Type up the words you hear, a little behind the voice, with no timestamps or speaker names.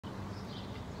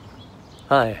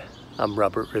Hi, I'm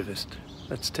Robert Rivest.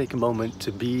 Let's take a moment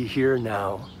to be here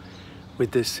now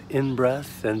with this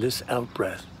in-breath and this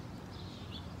out-breath.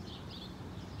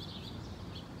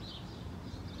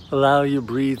 Allow your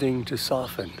breathing to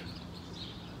soften.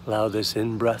 Allow this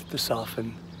in-breath to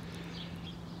soften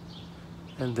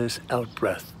and this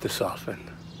out-breath to soften.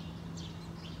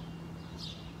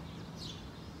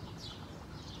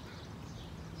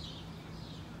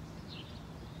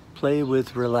 Play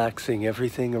with relaxing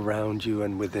everything around you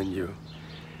and within you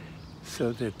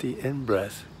so that the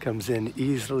in-breath comes in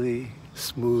easily,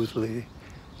 smoothly,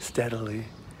 steadily.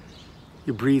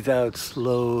 You breathe out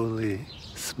slowly,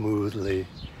 smoothly,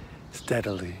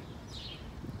 steadily.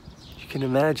 You can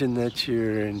imagine that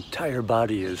your entire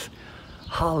body is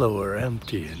hollow or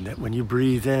empty, and that when you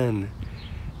breathe in,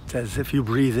 it's as if you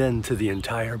breathe into the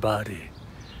entire body.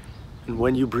 And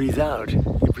when you breathe out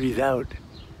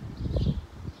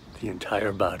the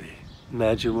entire body.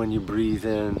 Imagine when you breathe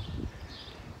in,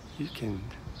 you can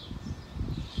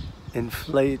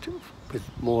inflate with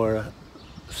more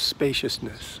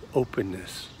spaciousness,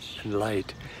 openness, and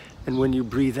light. And when you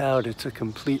breathe out, it's a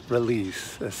complete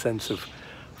release, a sense of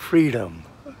freedom,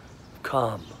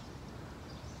 calm,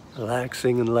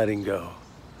 relaxing and letting go.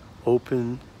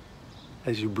 Open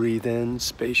as you breathe in,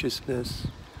 spaciousness.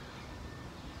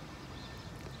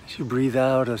 As you breathe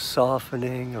out, a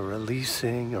softening, a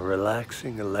releasing, a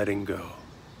relaxing, a letting go.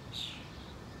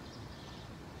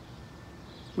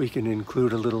 We can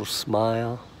include a little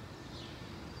smile.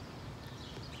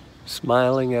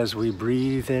 Smiling as we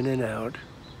breathe in and out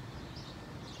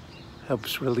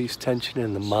helps release tension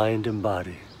in the mind and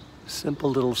body. Simple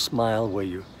little smile where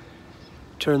you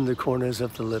turn the corners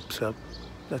of the lips up,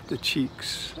 let the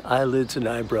cheeks, eyelids, and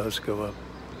eyebrows go up.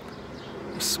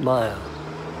 A smile.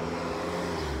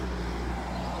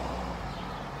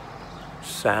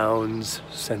 Sounds,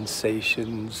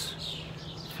 sensations,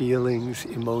 feelings,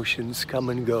 emotions come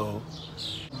and go.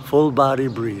 Full body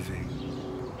breathing,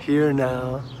 here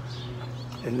now,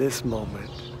 in this moment.